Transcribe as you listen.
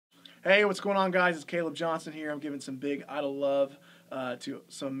Hey, what's going on, guys? It's Caleb Johnson here. I'm giving some big idol love to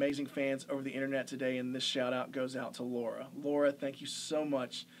some amazing fans over the internet today, and this shout out goes out to Laura. Laura, thank you so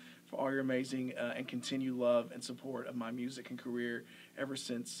much for all your amazing and continued love and support of my music and career ever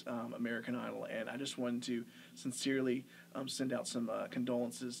since American Idol. And I just wanted to sincerely send out some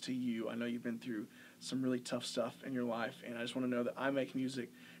condolences to you. I know you've been through some really tough stuff in your life, and I just want to know that I make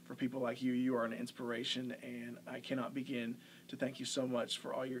music for people like you. You are an inspiration, and I cannot begin to thank you so much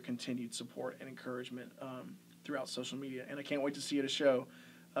for all your continued support and encouragement throughout social media. And I can't wait to see you at a show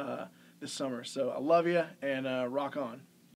this summer. So I love you, and rock on.